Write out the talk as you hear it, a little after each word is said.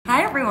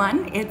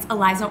everyone, it's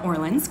Eliza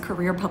Orlins,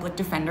 career public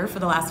defender for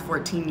the last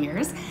 14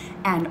 years,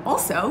 and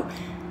also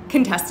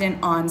contestant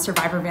on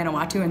Survivor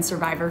Vanuatu and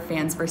Survivor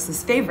Fans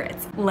vs.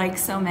 Favorites. Like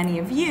so many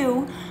of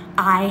you,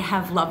 I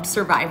have loved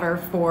Survivor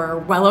for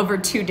well over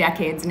 2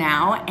 decades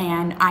now,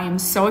 and I am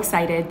so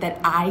excited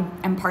that I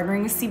am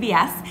partnering with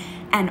CBS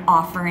and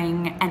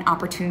offering an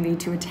opportunity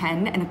to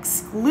attend an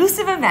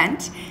exclusive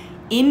event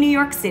in New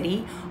York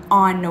City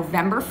on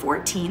November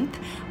 14th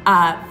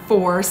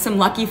for some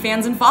lucky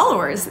fans and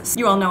followers.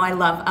 You all know I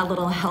love a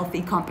little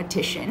healthy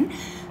competition.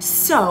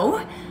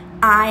 So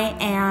I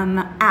am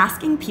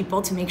asking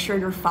people to make sure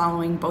you're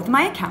following both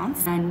my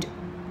accounts, and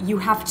you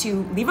have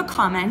to leave a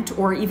comment,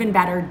 or even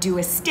better, do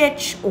a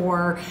stitch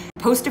or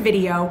post a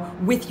video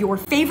with your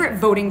favorite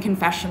voting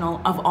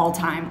confessional of all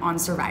time on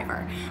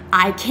Survivor.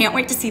 I can't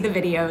wait to see the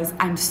videos.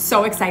 I'm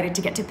so excited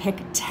to get to pick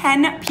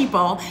 10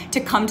 people to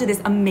come to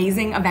this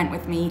amazing event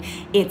with me.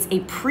 It's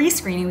a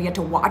pre-screening. We get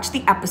to watch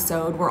the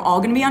episode. We're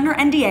all gonna be under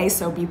NDA,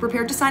 so be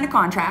prepared to sign a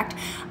contract.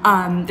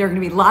 There are gonna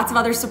be lots of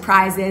other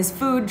surprises,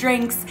 food,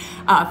 drinks,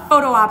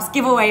 photo ops,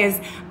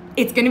 giveaways.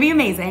 It's gonna be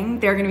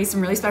amazing. There are gonna be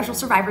some really special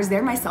survivors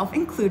there, myself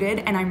included,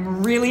 and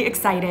I'm really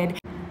excited.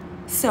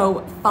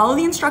 So follow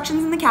the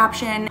instructions in the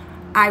caption.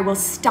 I will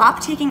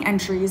stop taking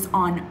entries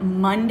on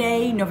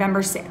Monday,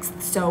 November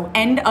 6th. So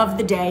end of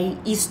the day,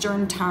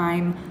 Eastern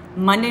time,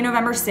 Monday,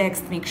 November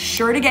 6th. Make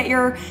sure to get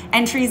your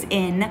entries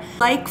in.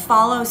 Like,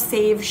 follow,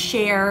 save,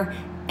 share,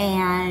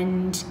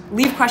 and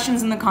leave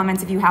questions in the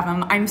comments if you have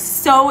them. I'm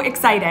so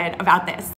excited about this.